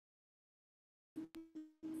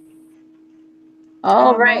All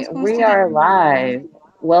I was right, supposed we to get. are live.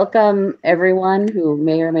 Welcome, everyone who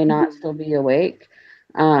may or may not still be awake.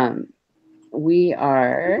 Um,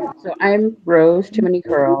 I'm Rose, Too Many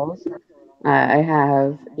Curls. I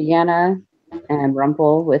have Deanna and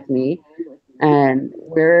Rumple with me, and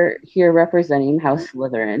we're here representing House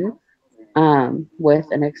Slytherin with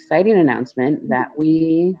an exciting announcement that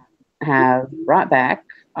we have brought back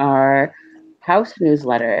our house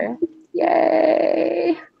newsletter.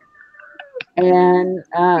 Yay! And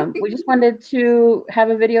we just wanted to have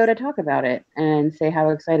a video to talk about it and say how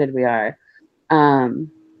excited we are.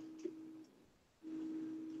 Um,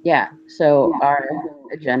 yeah, so our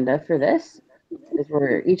agenda for this is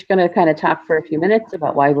we're each going to kind of talk for a few minutes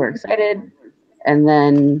about why we're excited and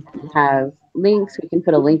then have links. We can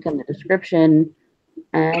put a link in the description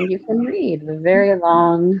and you can read the very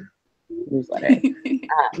long newsletter.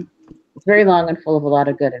 It's very long and full of a lot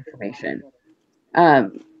of good information.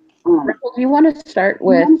 Um, Ripple, do you want to start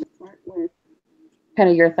with kind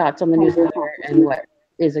of your thoughts on the newsletter and what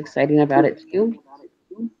is exciting about it to you?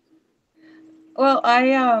 Well,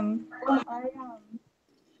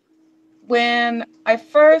 when I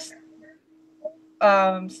first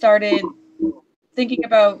started thinking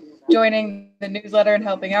about joining the newsletter and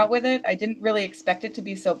helping out with it, I didn't really expect it to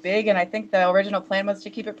be so big, and I think the original plan was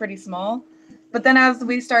to keep it pretty small. But then as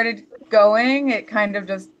we started going, it kind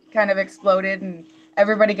of exploded, and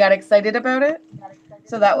everybody got excited about it.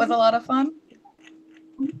 So that was a lot of fun.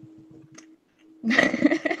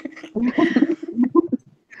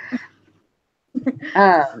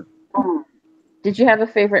 Um, did you have a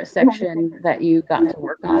favorite section that you got to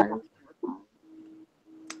work on?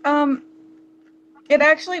 um, It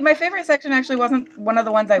actually, my favorite section actually wasn't one of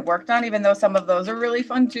the ones I worked on, even though some of those are really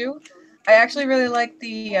fun too. I actually really like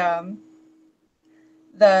the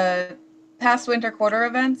past winter quarter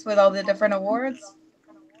events with all the different awards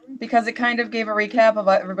because it kind of gave a recap of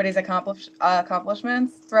everybody's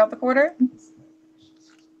accomplishments throughout the quarter.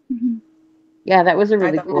 Yeah, that was a I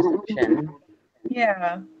really thought, cool section.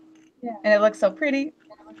 yeah, and it looks so pretty.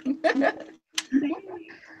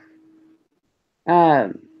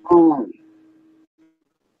 Um,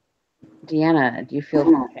 Deanna, do you feel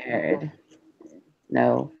prepared?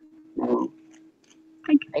 No.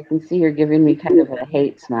 I can see you're giving me kind of a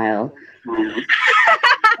hate smile.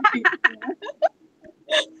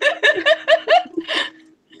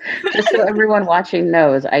 Just so everyone watching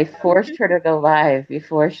knows, I forced her to go live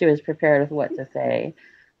before she was prepared with what to say.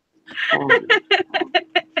 Um,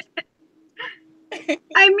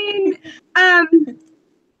 I mean,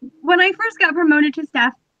 when I first got promoted to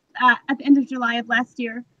staff at the end of July of last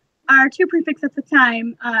year, our two prefects at the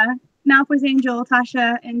time, Malfoy's Angel,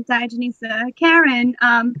 Tasha, and Diogenisa, Karen,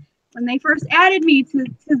 when they first added me to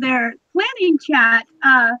their planning chat,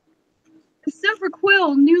 the Silver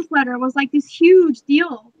Quill newsletter was like this huge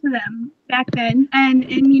deal to them back then. And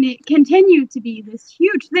I mean, it continued to be this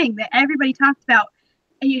huge thing that everybody talked about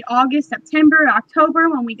in August, September, October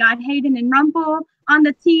when we got Hayden and Rumple on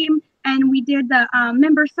the team. And we did the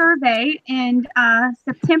member survey in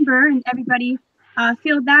September, and everybody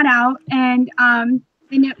filled that out. And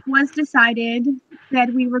it was decided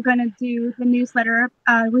that we were going to do the newsletter.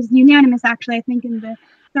 It was unanimous, actually, I think, in the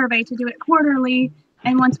survey to do it quarterly.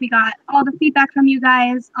 And once we got all the feedback from you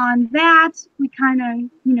guys on that, we kind of,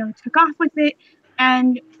 took off with it.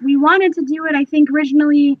 And we wanted to do it, I think,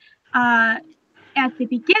 originally at the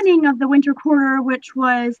beginning of the winter quarter, which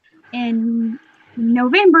was in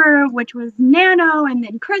November, which was Nano, and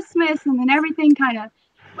then Christmas, and then everything kind of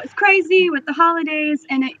was crazy with the holidays.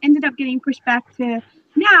 And it ended up getting pushed back to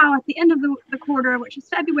now at the end of the quarter, which is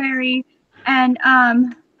February. And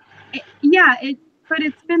yeah, but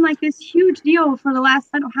it's been like this huge deal for the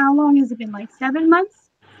last, I don't know, how long has it been? Like 7 months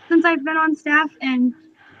since I've been on staff. And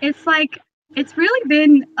it's like, it's really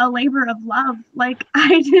been a labor of love. Like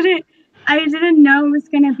I didn't know it was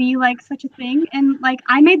going to be like such a thing. And like,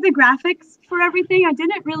 I made the graphics for everything. I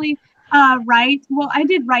didn't really write. Well, I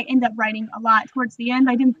did end up writing a lot towards the end.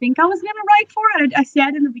 I didn't think I was going to write for it. I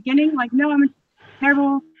said in the beginning, like, no, I'm a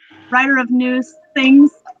terrible writer of news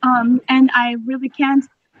things. And I really can't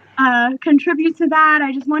contribute to that.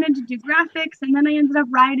 I just wanted to do graphics, and then I ended up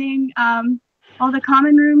writing all the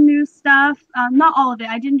common room news stuff. Not all of it.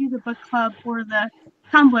 I didn't do the book club or the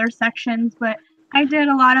Tumblr sections, but I did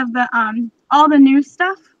a lot of the all the news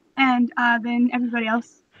stuff, and then everybody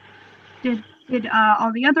else did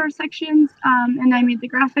all the other sections, and I made the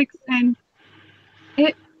graphics, and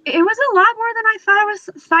it was a lot more than I thought I was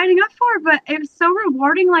signing up for, but it was so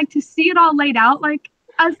rewarding, like to see it all laid out, like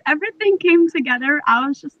as everything came together, I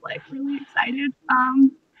was just like really excited,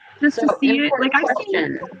 just so, to see it. Like important I've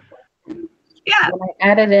seen, question. Yeah. When I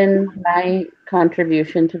added in my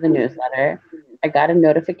contribution to the newsletter, I got a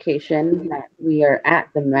notification that we are at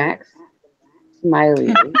the max smiley.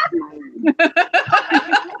 That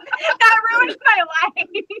ruined my life.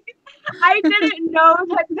 I didn't know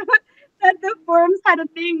that the forums had a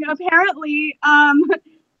thing. Apparently,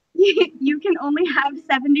 you can only have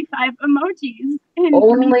 75 emojis in any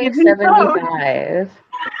Only given post. 75.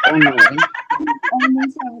 Only.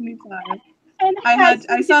 Only 75. And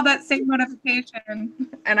I saw that same notification,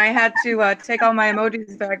 and I had to take all my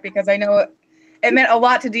emojis back because I know it meant a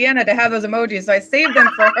lot to Deanna to have those emojis, so I saved them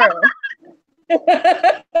for her.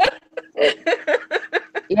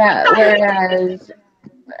 Yeah, whereas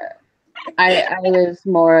I was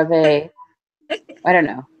more of a, I don't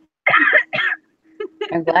know.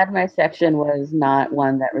 I'm glad my section was not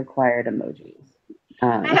one that required emojis.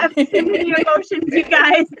 I have too many emotions, you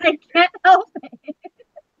guys. I can't help it.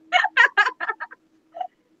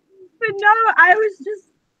 But no, I was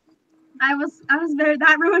very,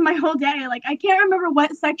 that ruined my whole day. Like, I can't remember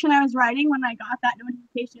what section I was writing when I got that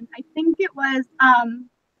notification. I think it was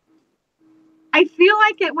I feel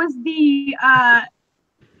like it was the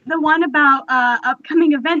one about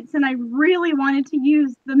upcoming events, and I really wanted to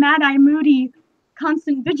use the Mad Eye Moody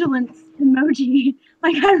constant vigilance emoji.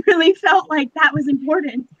 Like, I really felt like that was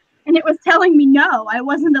important. And it was telling me no, I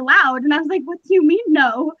wasn't allowed. And I was like, what do you mean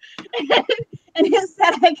no? And it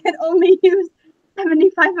said I could only use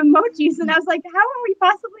 75 emojis. And I was like, how are we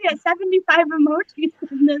possibly at 75 emojis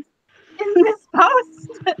in this post?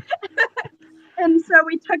 And so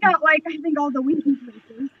we took out, like, I think all the winky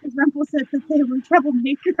places, because Rumpel said that they were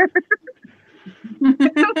troublemaker. We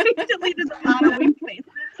deleted a lot of wink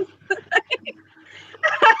faces.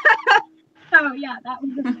 So yeah, that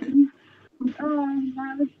was the thing. Oh,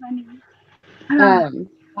 that was funny.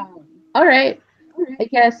 All right. I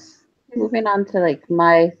guess moving on to like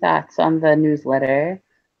my thoughts on the newsletter.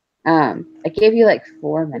 I gave you like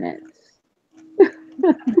 4 minutes.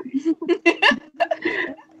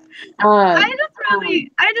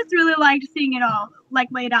 I just really liked seeing it all like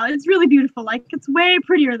laid out. It's really beautiful. Like, it's way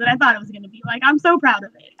prettier than I thought it was gonna be. Like, I'm so proud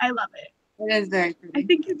of it. I love it. It is very pretty. I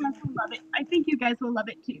think you guys will love it. I think you guys will love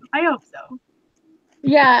it too. I hope so.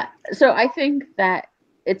 Yeah, so I think that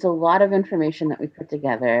it's a lot of information that we put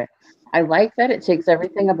together. I like that it takes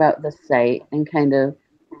everything about the site and kind of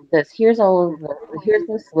says, here's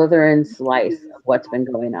the Slytherin slice of what's been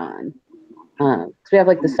going on. So we have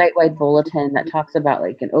like the site-wide bulletin that talks about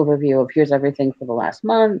like an overview of here's everything for the last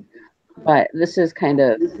month, but this is kind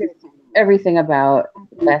of everything about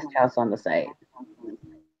the best house on the site.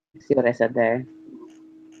 See what I said there?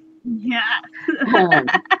 Yeah.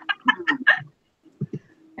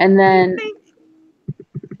 And then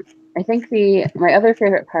I think my other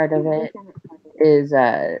favorite part of it is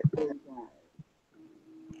I don't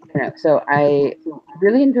know. So I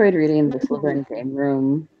really enjoyed reading the Slytherin game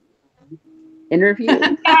room interview.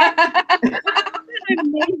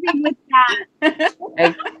 Amazing with that.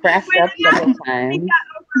 I cracked up several times.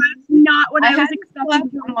 Not what I was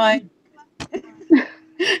expecting.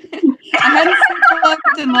 I hadn't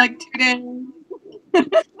slept in like 2 days.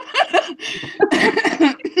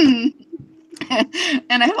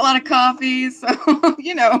 And I had a lot of coffee, so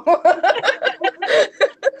you know.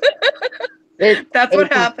 That's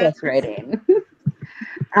what happened. Writing.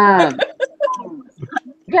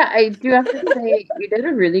 Yeah, I do have to say you did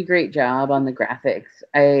a really great job on the graphics.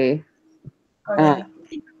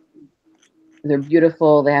 They're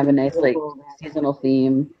beautiful. They have a nice like seasonal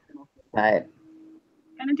theme, but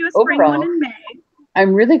gonna do a spring one in May.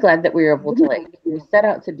 I'm really glad that we were able to we set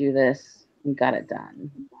out to do this and got it done.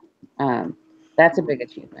 That's a big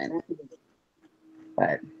achievement.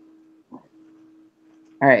 But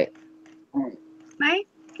all right.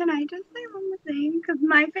 Can I just say one more thing? Because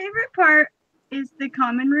my favorite part is the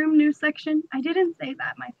common room news section. I didn't say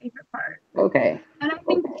that, my favorite part. Okay. And I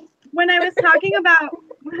think when I was talking about,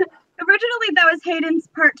 originally that was Hayden's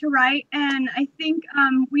part to write, and I think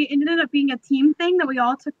we ended up being a team thing that we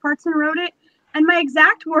all took parts and wrote it. And my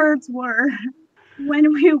exact words were,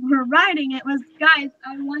 when we were writing it, was, guys,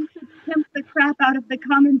 I want to pimp the crap out of the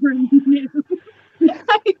common room news.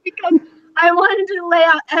 Because I wanted to lay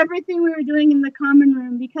out everything we were doing in the common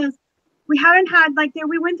room, because we haven't had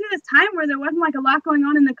we went through this time where there wasn't like a lot going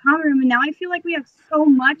on in the common room, and now I feel like we have so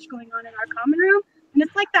much going on in our common room, and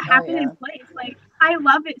it's like the happening place. Like, I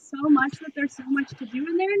love it so much that there's so much to do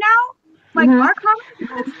in there now. Like, our common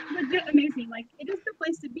room is legit amazing. Like, it is the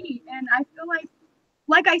place to be, and I feel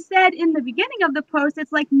like I said in the beginning of the post,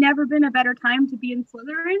 it's like never been a better time to be in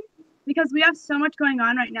Slytherin, because we have so much going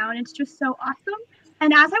on right now, and it's just so awesome.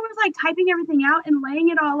 And as I was like typing everything out and laying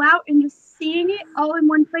it all out and just seeing it all in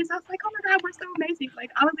one place, I was like, oh my god, we're so amazing. Like,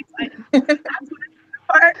 I was excited. That's my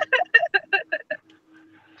favorite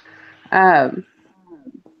part.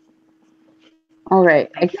 All right.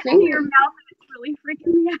 I can't see your mouth and it's really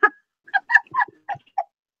freaking me out.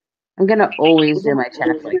 I'm going to always do my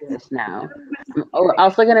chats like this now. I'm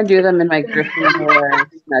also going to do them in my Gryffindor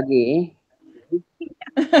Snuggie.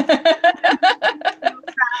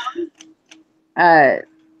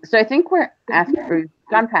 So I think we've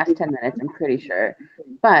gone past 10 minutes, I'm pretty sure.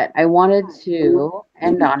 But I wanted to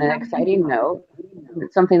end on an exciting note.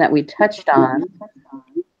 It's something that we touched on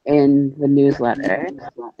in the newsletter,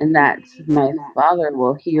 and that's my father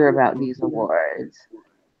will hear about these awards.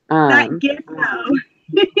 That gift, though.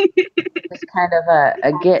 It's kind of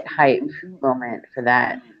a get hype moment for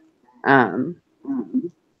that.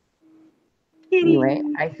 Anyway,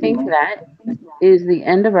 I think that is the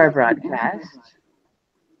end of our broadcast.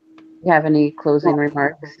 Do you have any closing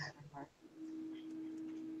remarks?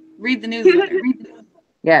 Read the newsletter.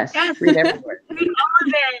 Yes, read every word. Read all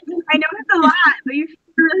of it. I know it's a lot, but you should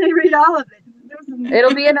really read all of it.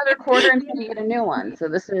 It'll be another quarter until you get a new one. So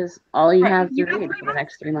this is all you have to read for the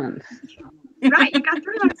next 3 months. Right, you got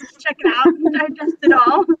 3 months to check it out and digest it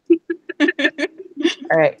all.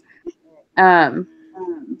 All right.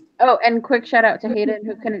 Oh, and quick shout out to Hayden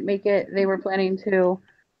who couldn't make it. They were planning to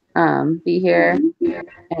be here.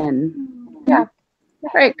 And yeah.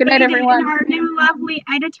 All right. Good night, everyone. Our new lovely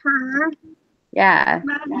editor. Yeah.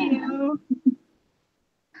 Love you.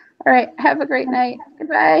 All right. Have a great night.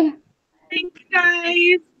 Goodbye. Thanks,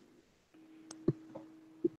 guys.